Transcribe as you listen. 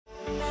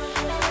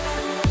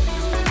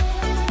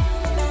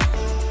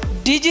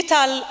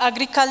Digital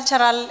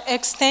Agricultural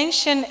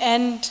Extension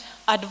and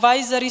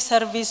Advisory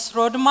Service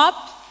Roadmap,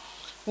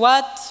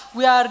 what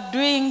we are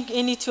doing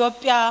in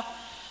Ethiopia,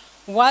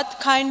 what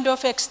kind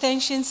of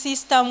extension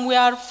system we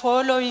are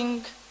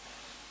following.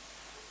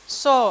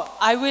 So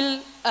I will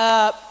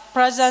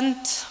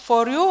present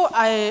for you.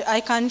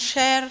 I can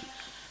share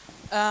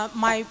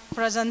my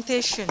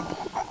presentation.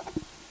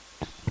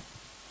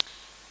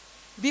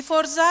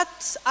 Before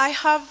that, I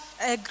have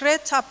a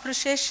great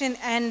appreciation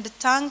and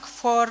thank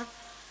for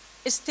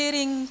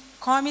steering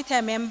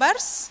committee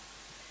members,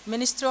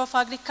 Ministry of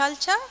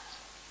Agriculture,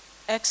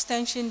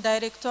 Extension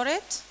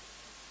Directorate,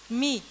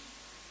 me.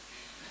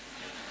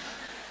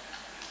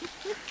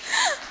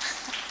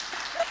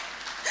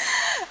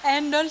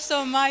 And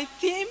also my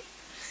team,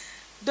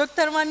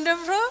 Dr.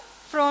 Mandevro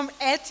from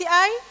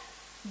ATI,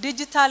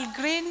 Digital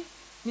Green,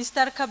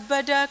 Mr.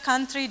 Kabada,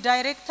 Country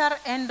Director,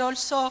 and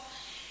also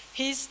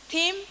his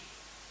team,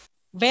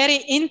 very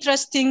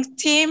interesting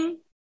team.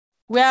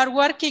 We are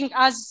working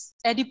as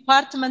a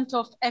Department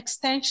of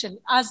Extension,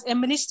 as a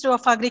Ministry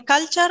of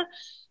Agriculture.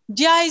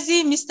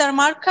 GIZ, Mr.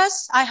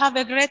 Marcus, I have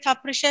a great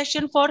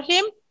appreciation for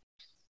him.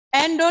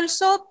 And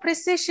also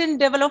Precision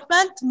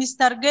Development,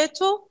 Mr.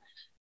 Getu,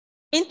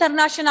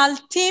 international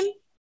team.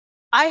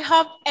 I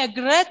have a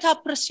great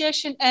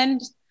appreciation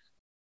and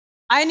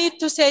I need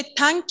to say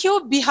thank you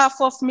on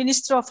behalf of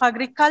Ministry of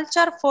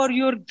Agriculture for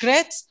your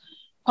great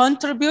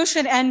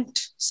contribution and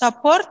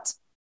support.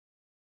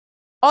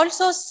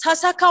 Also,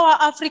 Sasakawa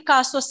Africa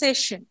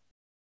Association.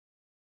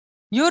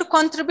 Your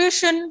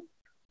contribution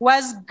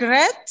was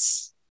great.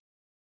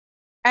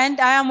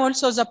 And I am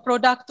also the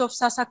product of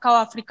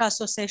Sasakawa Africa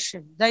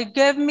Association. They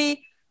gave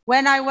me,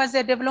 when I was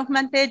a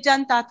development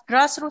agent at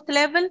grassroots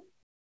level,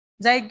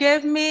 they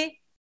gave me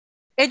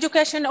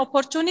education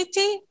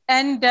opportunity.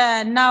 And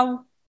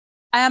now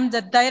I am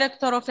the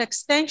director of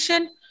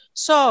extension.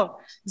 So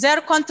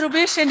their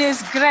contribution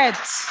is great.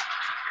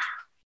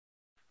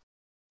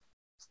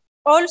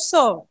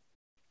 Also,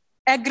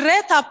 a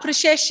great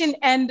appreciation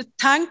and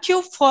thank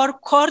you for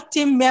core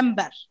team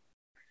member,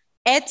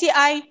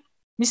 ATI,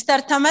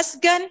 Mr.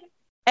 Tamasgan,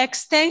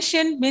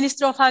 Extension,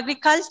 Minister of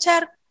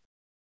Agriculture,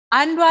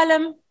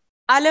 Andualam,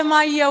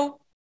 Alemayo,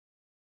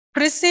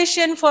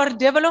 Precision for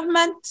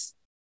Development,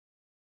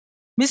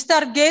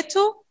 Mr.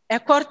 Getu, a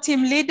core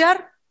team leader,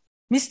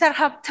 Mr.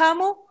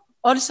 Haptamu,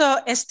 also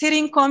a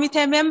steering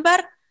committee member,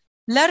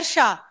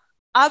 Larsha,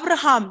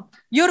 Abraham,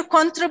 your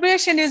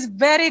contribution is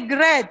very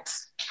great.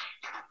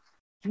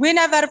 We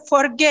never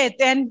forget,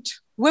 and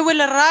we will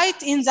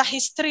write in the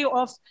history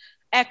of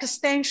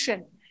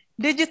extension.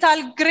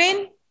 Digital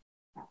Green,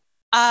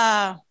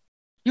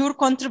 your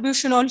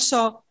contribution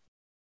also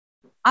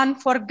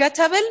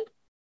unforgettable.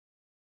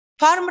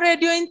 Farm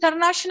Radio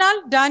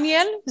International,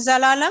 Daniel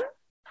Zalalam,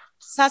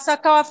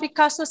 Sasakawa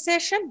Africa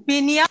Association,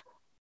 Binia,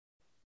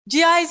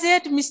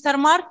 GIZ, Mr.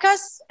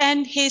 Marcus,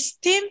 and his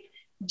team,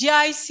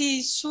 GIC,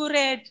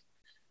 Sured,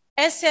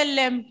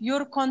 SLM,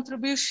 your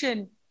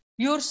contribution,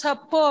 your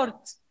support,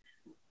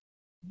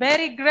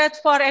 very great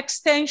for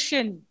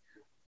extension.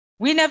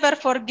 We never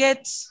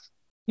forget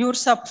your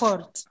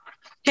support.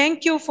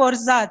 Thank you for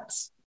that.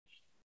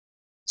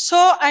 So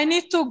I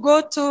need to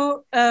go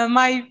to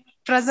my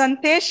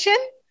presentation.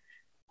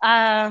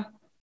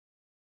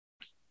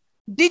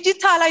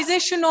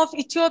 Digitalization of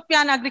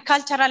Ethiopian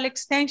Agricultural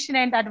Extension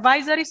and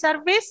Advisory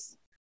Service.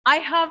 I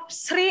have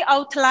three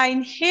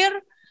outlines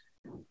here.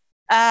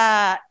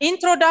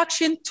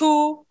 Introduction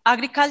to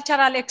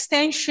Agricultural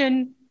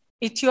Extension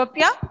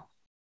Ethiopia.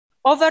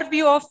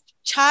 Overview of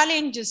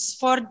challenges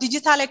for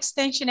digital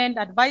extension and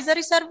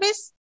advisory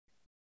service.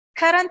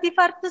 Current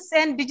efforts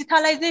and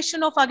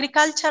digitalization of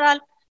agricultural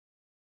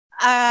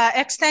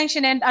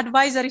extension and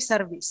advisory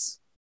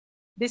service.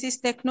 This is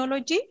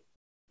technology.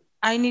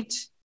 I need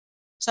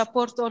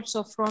support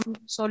also from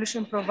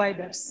solution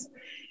providers.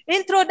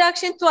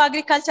 Introduction to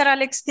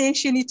Agricultural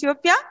Extension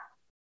Ethiopia.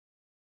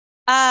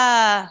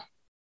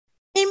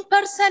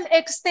 In-person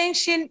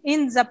extension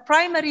in the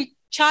primary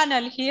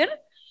channel here.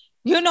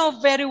 You know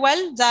very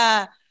well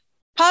the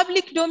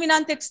public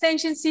dominant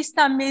extension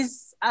system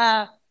is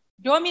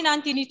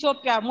dominant in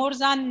Ethiopia, more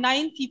than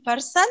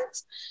 90%.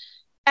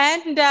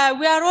 And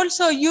we are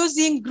also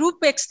using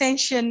group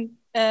extension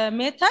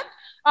method.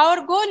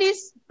 Our goal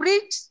is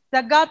bridge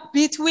the gap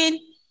between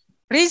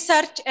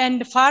research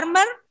and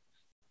farmer.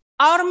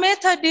 Our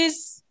method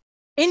is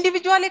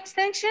individual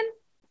extension,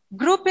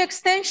 group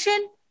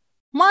extension,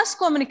 mass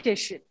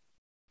communication.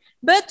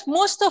 But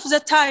most of the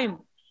time,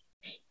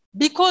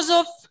 because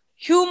of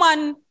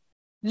human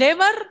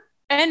labor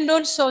and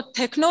also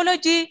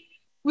technology,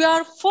 we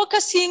are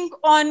focusing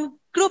on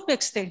group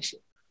extension.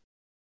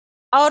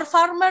 Our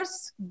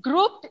farmers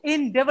grouped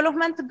in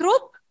development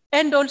group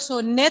and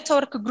also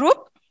network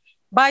group.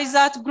 By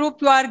that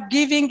group, you are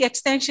giving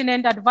extension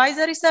and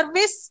advisory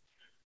service.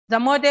 The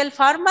model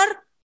farmer,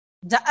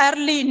 the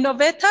early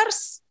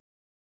innovators,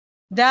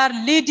 they are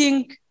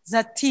leading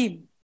the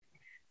team.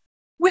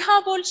 We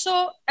have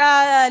also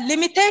a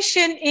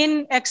limitation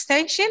in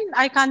extension.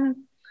 I can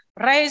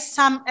raise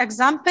some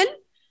example.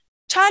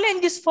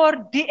 challenges for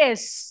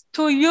DAEAS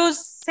to use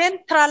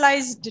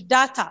centralized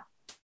data,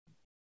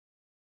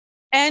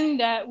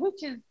 and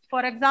which is,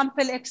 for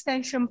example,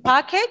 extension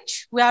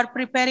package we are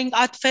preparing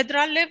at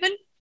federal level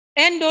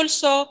and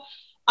also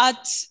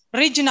at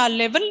regional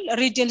level,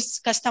 regions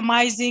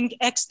customizing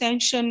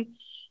extension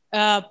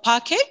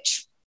package.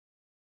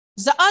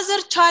 The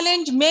other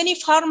challenge, many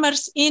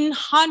farmers in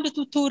hand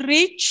to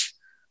reach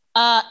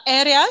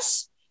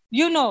areas.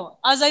 You know,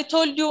 as I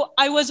told you,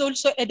 I was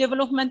also a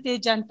development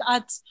agent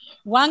at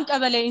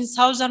Wankabele in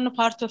southern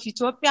part of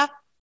Ethiopia.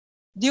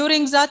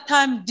 During that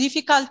time,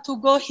 difficult to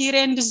go here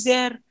and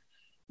there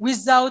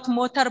without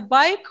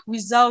motorbike,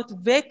 without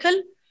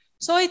vehicle.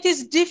 So it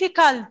is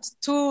difficult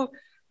to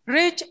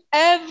reach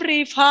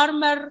every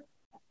farmer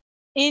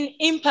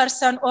in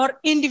person or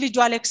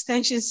individual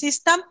extension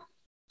system.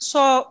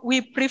 So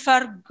we prefer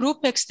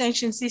group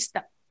extension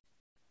system.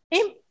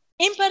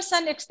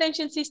 In-person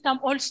extension system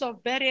also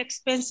very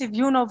expensive,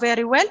 you know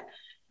very well.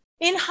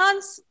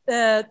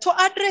 To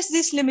address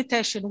this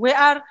limitation, we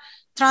are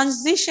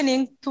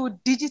transitioning to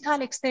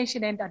digital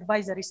extension and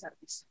advisory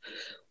service,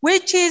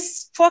 which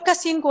is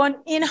focusing on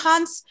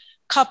enhanced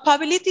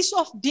capabilities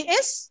of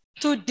DAEAS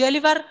to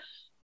deliver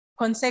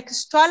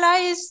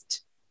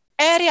contextualized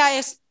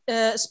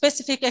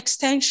area-specific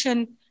extension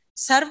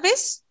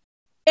service,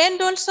 and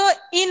also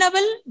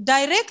enable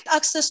direct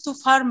access to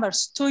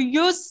farmers to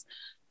use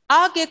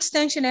ag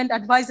extension and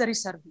advisory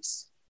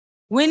service.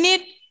 We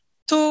need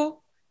to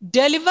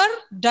deliver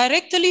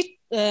directly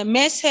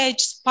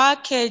message,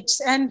 package,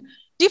 and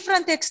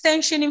different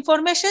extension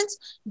informations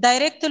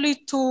directly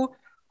to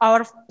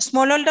our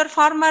smallholder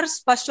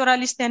farmers,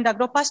 pastoralists, and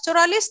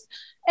agro-pastoralists.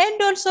 And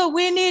also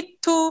we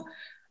need to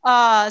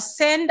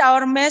send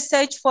our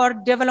message for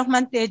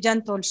development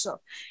agent also.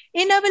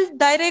 Enable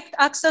direct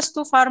access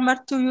to farmers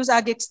to use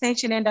ag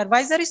extension and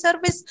advisory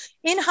service,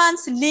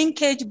 enhance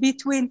linkage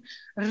between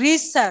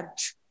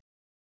research,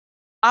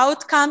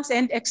 outcomes,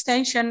 and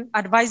extension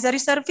advisory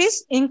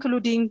service,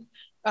 including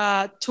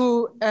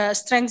to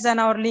strengthen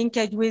our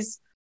linkage with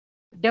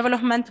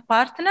development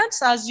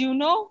partners. As you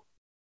know,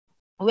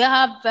 we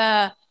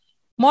have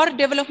more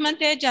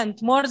development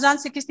agents, more than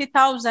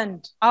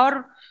 60,000.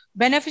 Our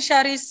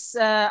beneficiaries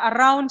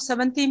around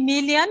 70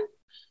 million,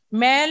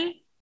 male,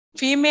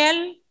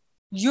 female,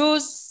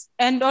 youth,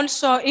 and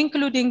also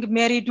including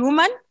married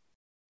women.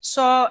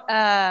 So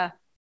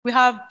we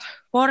have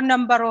more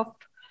number of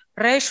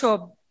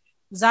ratio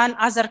than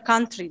other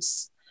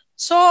countries.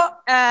 So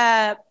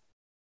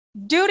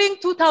during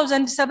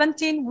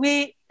 2017,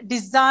 we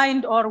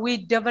designed or we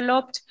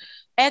developed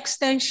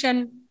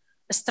extension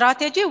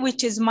strategy,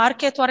 which is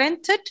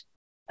market-oriented.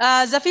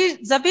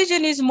 The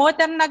vision is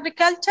modern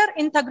agriculture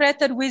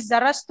integrated with the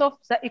rest of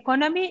the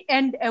economy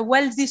and a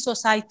wealthy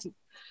society,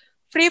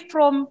 free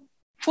from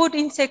food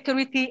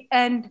insecurity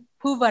and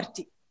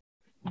poverty.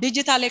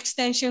 Digital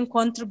extension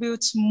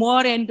contributes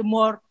more and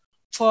more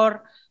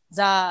for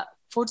the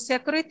food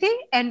security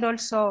and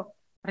also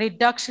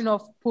reduction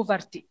of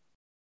poverty.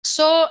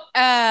 So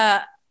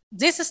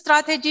this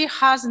strategy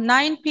has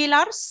 9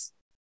 pillars.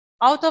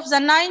 Out of the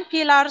 9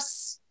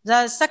 pillars,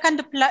 the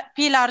second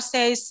pillar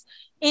says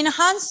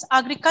enhance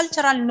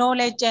agricultural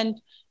knowledge and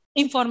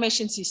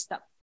information system.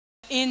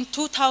 In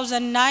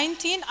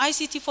 2019,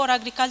 ICT for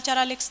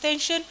Agricultural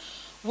Extension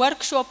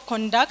workshop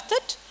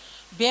conducted.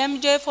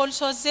 BMJF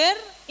also there,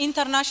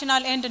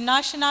 international and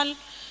national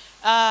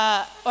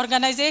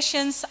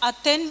organizations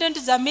attended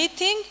the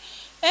meeting,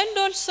 and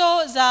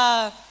also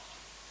the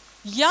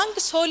young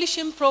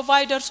solution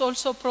providers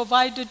also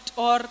provided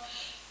or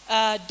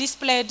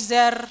displayed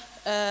their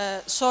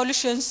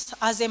solutions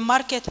as a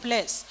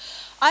marketplace.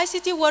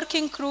 ICT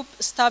working group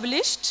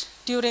established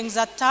during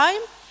that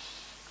time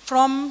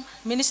from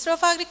Ministry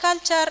of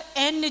Agriculture,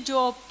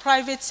 NGO,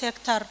 private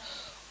sector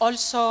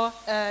also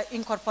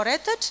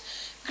incorporated.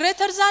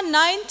 Greater than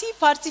 90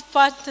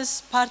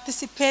 participants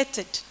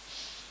participated.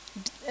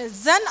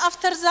 Then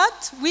after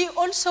that, we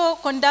also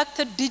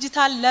conducted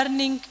digital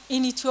learning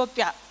in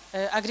Ethiopia,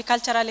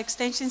 agricultural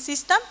extension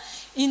system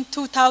in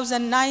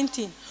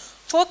 2019,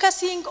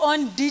 focusing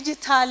on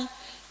digital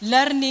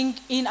learning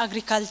in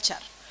agriculture.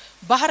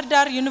 Bahar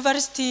Dar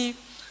University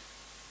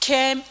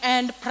came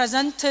and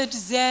presented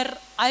their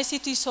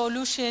ICT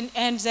solution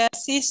and their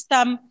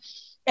system,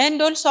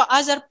 and also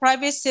other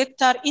private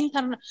sector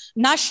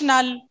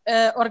international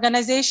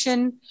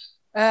organization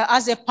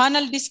as a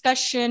panel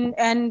discussion,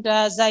 and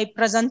they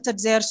presented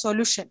their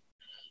solution.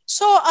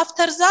 So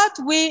after that,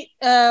 we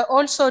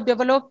also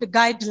developed a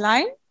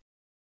guideline,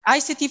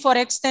 ICT for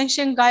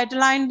Extension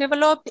guideline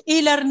developed,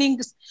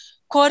 e-learning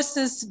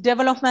courses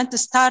development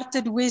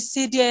started with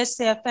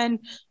CDSF and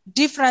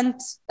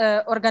different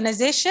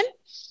organization.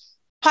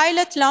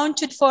 Pilot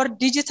launched for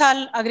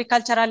digital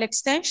agricultural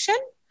extension,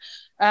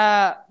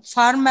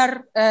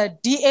 farmer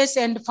DAEAS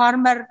and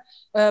farmer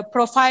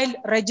profile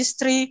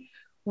registry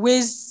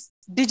with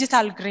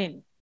digital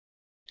green.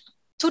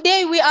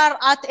 Today, we are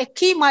at a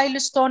key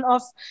milestone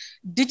of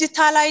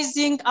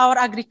digitalizing our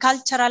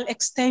agricultural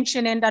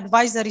extension and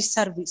advisory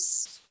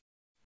service.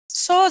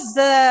 So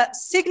the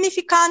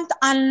significant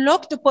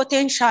unlocked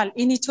potential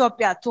in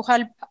Ethiopia to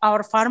help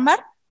our farmer,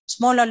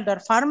 smallholder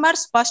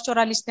farmers,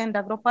 pastoralists and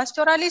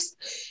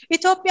agro-pastoralists,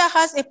 Ethiopia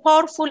has a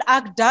powerful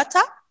ag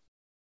data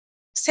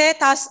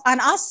set as an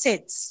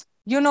asset.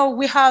 You know,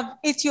 we have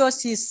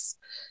EthioSys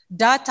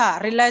data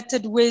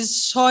related with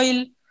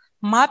soil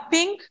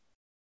mapping,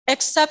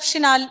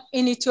 exceptional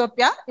in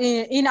Ethiopia,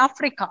 in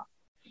Africa.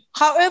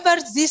 However,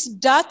 these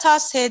data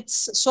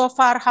sets so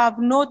far have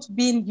not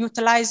been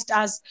utilized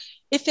as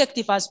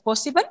effective as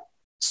possible.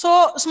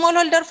 So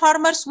smallholder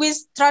farmers with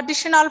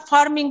traditional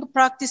farming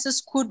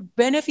practices could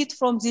benefit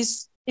from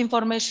this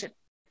information.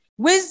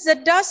 With the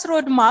DAS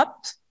roadmap,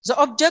 the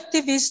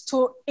objective is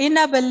to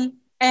enable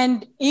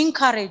and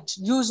encourage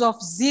use of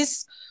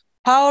these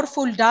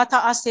powerful data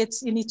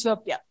assets in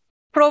Ethiopia.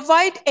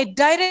 Provide a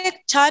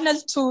direct channel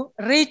to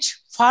reach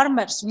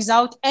farmers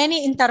without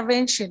any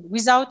intervention,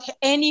 without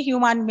any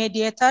human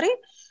mediator,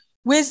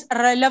 with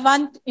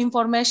relevant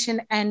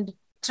information and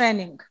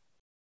training.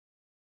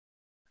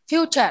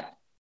 Future.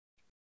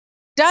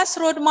 DAS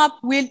roadmap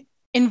will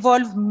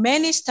involve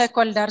many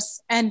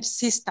stakeholders and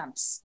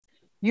systems.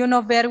 You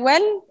know very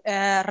well,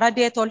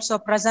 Radiate also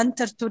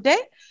presented today,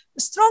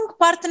 strong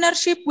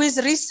partnership with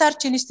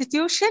research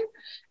institutions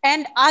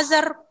and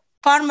other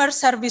farmer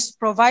service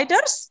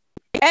providers,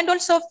 and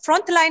also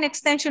frontline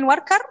extension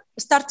worker,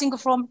 starting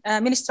from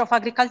Minister of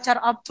Agriculture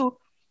up to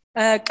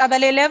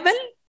Kabale level,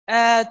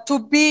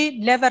 to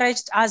be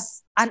leveraged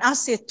as an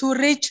asset to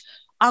reach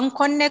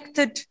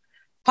unconnected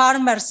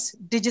farmers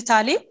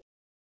digitally.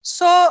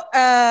 So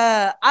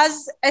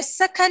as a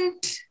second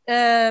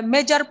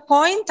major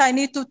point, I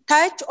need to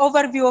touch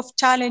overview of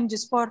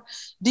challenges for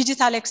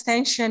digital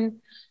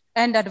extension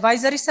and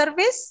advisory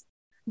service.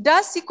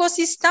 DAS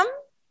ecosystem,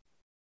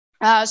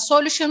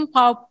 solution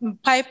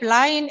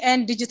pipeline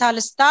and digital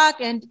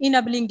stack and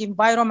enabling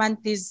environment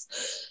is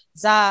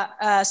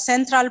the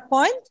central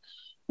point.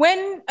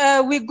 When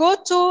we go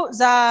to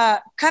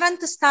the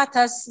current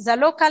status, the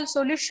local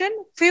solution,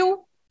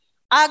 few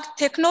ag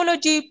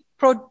technology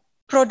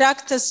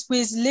products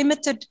with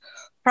limited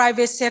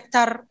private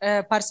sector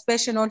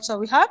participation also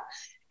we have.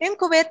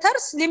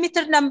 Incubators,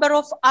 limited number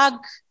of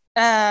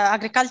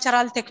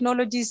agricultural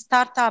technology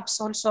startups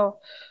also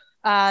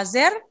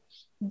there.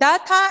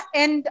 Data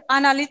and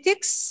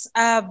analytics,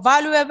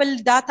 valuable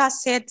data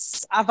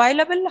sets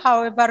available,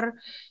 however,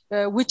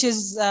 which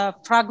is a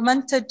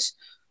fragmented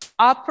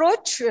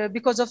approach.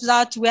 Because of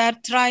that, we are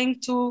trying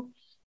to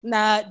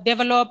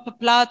develop a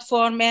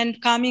platform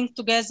and coming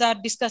together,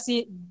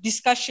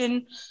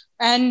 discussion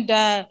and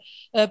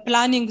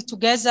planning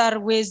together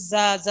with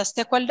the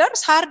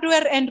stakeholders,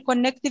 hardware and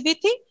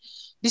connectivity.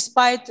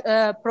 Despite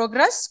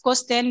progress,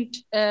 cost and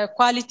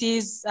quality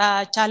is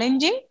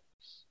challenging.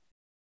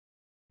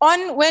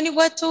 When you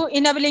go to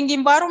enabling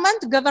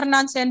environment,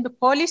 governance and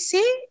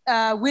policy,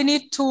 we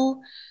need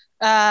to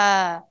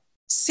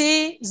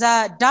see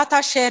the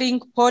data sharing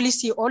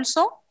policy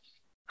also.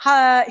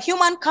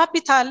 Human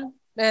capital,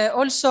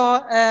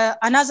 also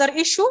another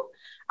issue,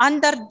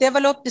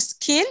 underdeveloped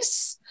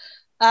skills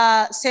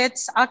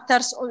sets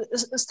actors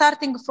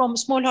starting from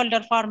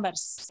smallholder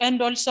farmers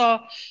and also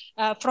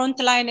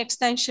frontline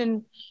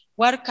extension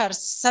workers,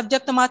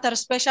 subject matter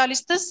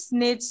specialists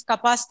needs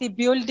capacity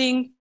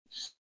building,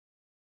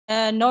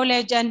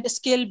 knowledge and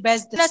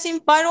skill-based. This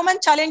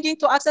environment challenging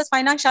to access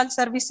financial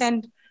service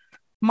and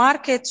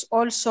markets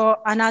also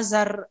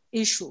another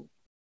issue.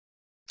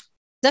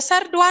 The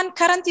third one,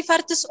 current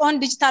efforts on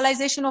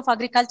digitalization of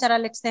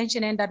agricultural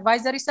extension and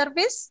advisory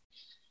service.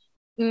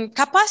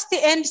 Capacity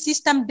and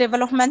system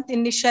development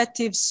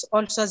initiatives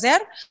also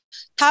there.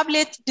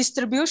 Tablet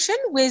distribution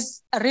with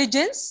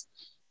regions,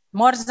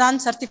 more than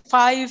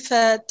 35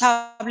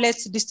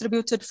 tablets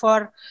distributed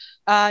for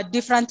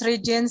different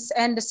regions,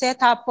 and the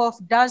setup of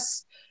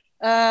DAS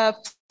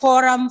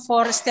forum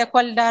for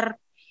stakeholder.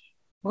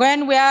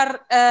 When we are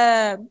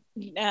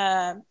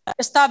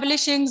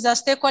establishing the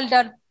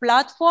stakeholder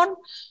platform,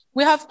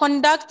 we have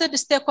conducted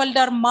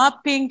stakeholder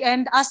mapping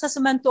and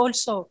assessment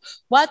also.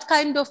 What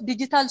kind of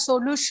digital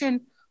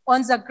solution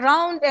on the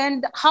ground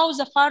and how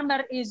the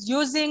farmer is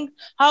using,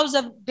 how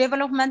the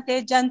development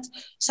agent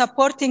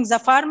supporting the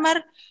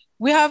farmer.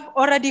 We have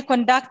already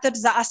conducted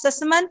the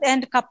assessment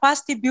and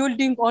capacity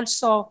building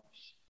also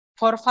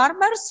for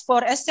farmers,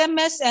 for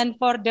SMS and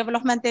for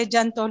development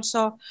agent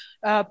also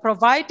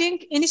providing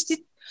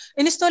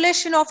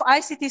installation of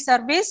ICT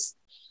service,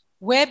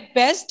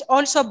 web-based,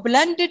 also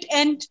blended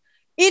and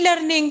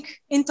e-learning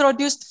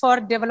introduced for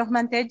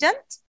development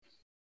agent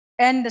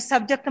and the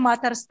subject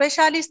matter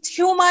specialist,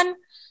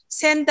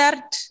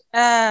 human-centered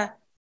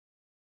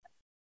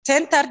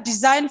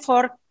design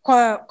for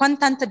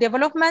content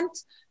development,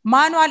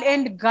 manual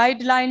and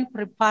guideline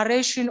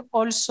preparation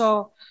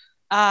also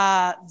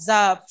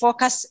the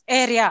focus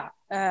area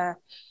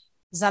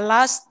the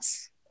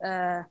last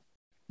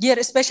year,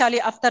 especially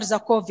after the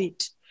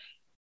COVID.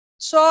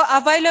 So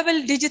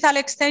available digital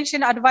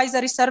extension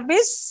advisory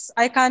service,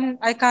 I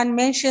can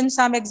mention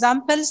some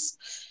examples.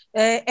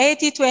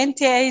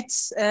 8028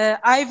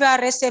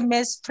 IVR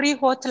SMS free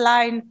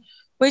hotline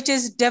which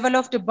is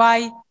developed by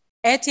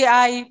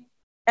ATI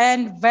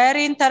and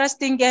very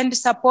interesting and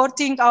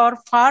supporting our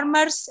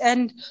farmers.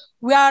 And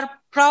we are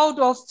proud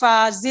of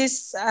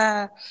this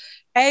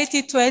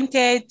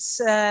 8028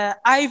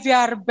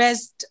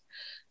 IVR-based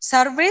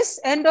service,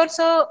 and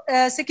also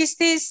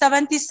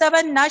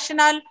 6077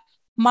 National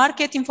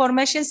Market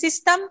Information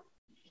System.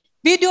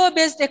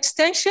 Video-based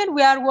extension,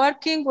 we are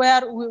working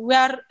where we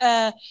are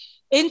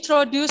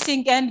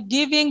introducing and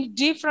giving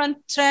different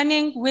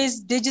training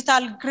with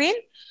digital green,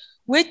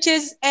 which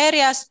is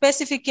area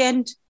specific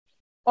and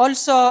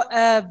also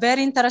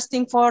very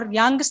interesting for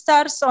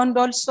youngsters and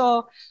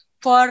also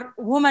for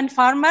women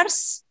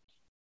farmers.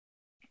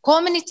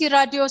 Community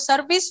radio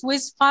service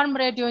with Farm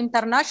Radio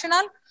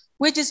International,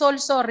 which is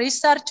also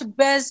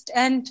research-based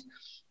and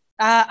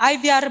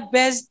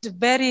IVR-based,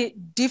 very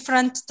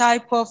different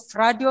type of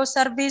radio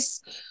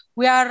service.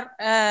 We are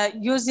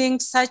using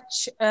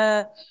such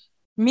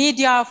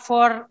media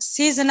for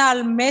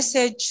seasonal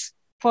message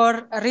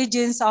for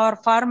regions or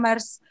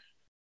farmers.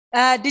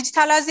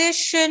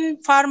 Digitalization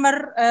farmer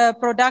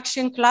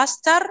production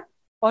cluster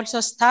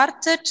also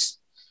started.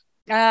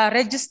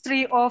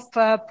 Registry of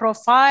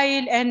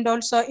profile and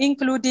also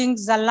including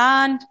the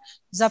land,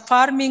 the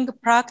farming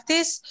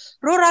practice,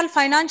 rural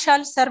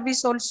financial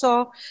service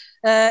also,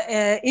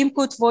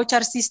 input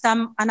voucher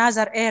system,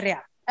 another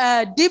area.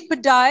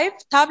 Deep dive,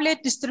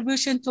 tablet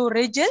distribution to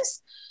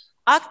regions.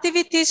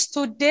 Activities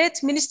to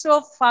date, Ministry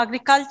of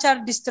Agriculture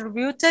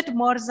distributed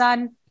more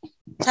than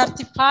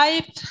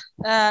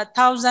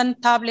 35,000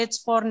 tablets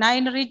for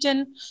 9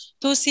 regions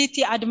to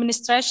city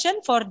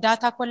administration for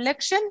data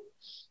collection,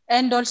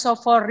 and also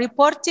for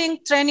reporting,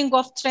 training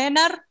of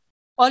trainer,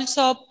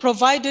 also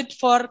provided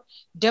for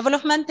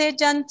development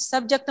agents,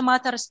 subject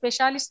matter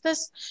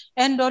specialists,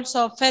 and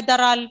also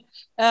federal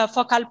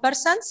focal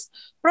persons.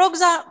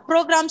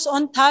 Programs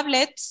on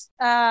tablets,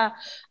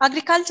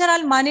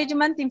 Agricultural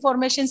Management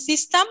Information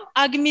System,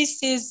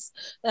 AGMIS is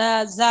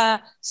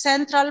the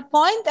central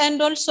point,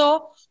 and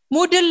also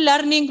Moodle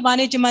Learning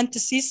Management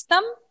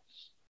System.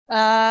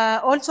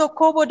 Also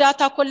Kobo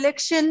data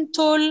collection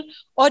tool,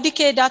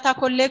 ODK data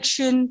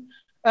collection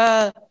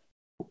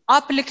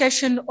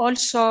application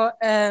also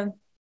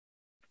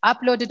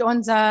uploaded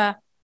on the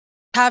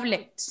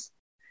tablet.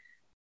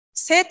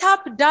 Set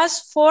up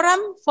DAEAS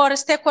forum for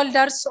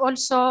stakeholders,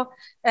 also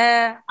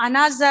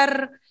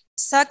another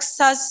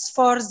success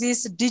for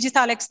this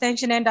digital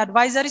extension and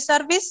advisory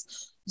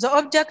service. The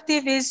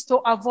objective is to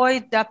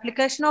avoid the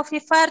application of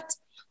effort,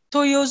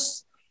 to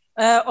use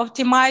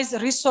optimize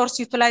resource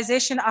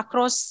utilization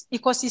across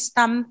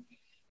ecosystem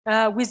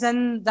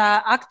within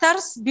the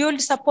actors, build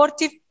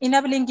supportive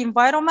enabling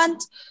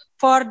environment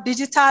for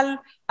digital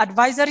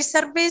advisory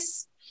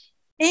service,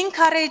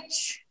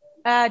 encourage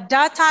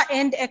data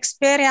and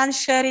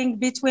experience sharing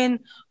between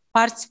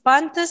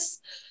participants,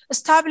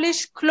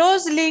 establish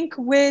close link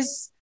with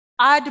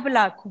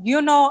ADBLOC.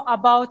 You know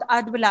about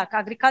ADBLOC,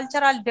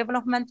 Agricultural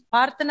Development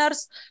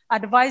Partners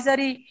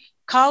Advisory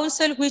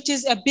Council, which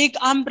is a big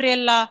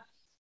umbrella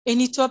in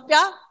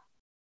Ethiopia.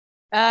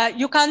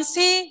 You can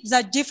see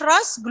the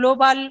GIFRAS,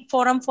 Global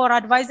Forum for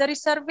Advisory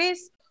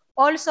Service,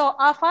 also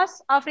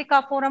AFAS,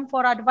 Africa Forum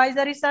for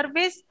Advisory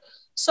Service.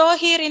 So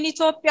here in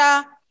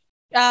Ethiopia,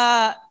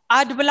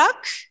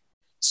 ADBLOC.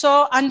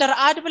 So under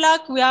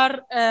ADBLOC, we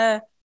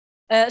are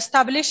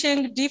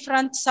establishing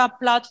different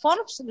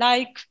sub-platforms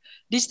like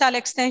Digital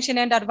Extension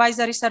and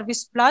Advisory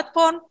Service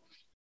Platform.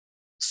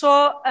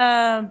 So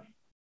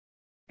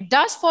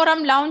DAEAS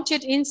Forum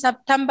launched in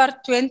September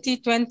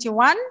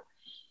 2021.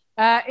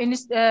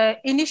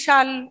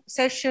 Initial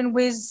session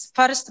with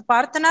first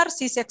partner,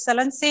 His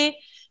Excellency,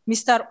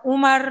 Mr.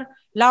 Umar,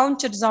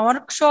 launched the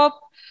workshop.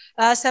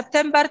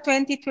 September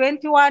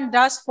 2021,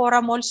 DAEAS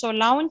Forum also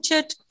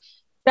launched.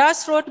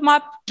 DAEAS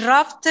roadmap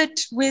drafted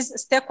with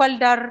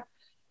stakeholder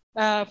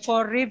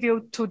for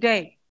review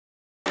today.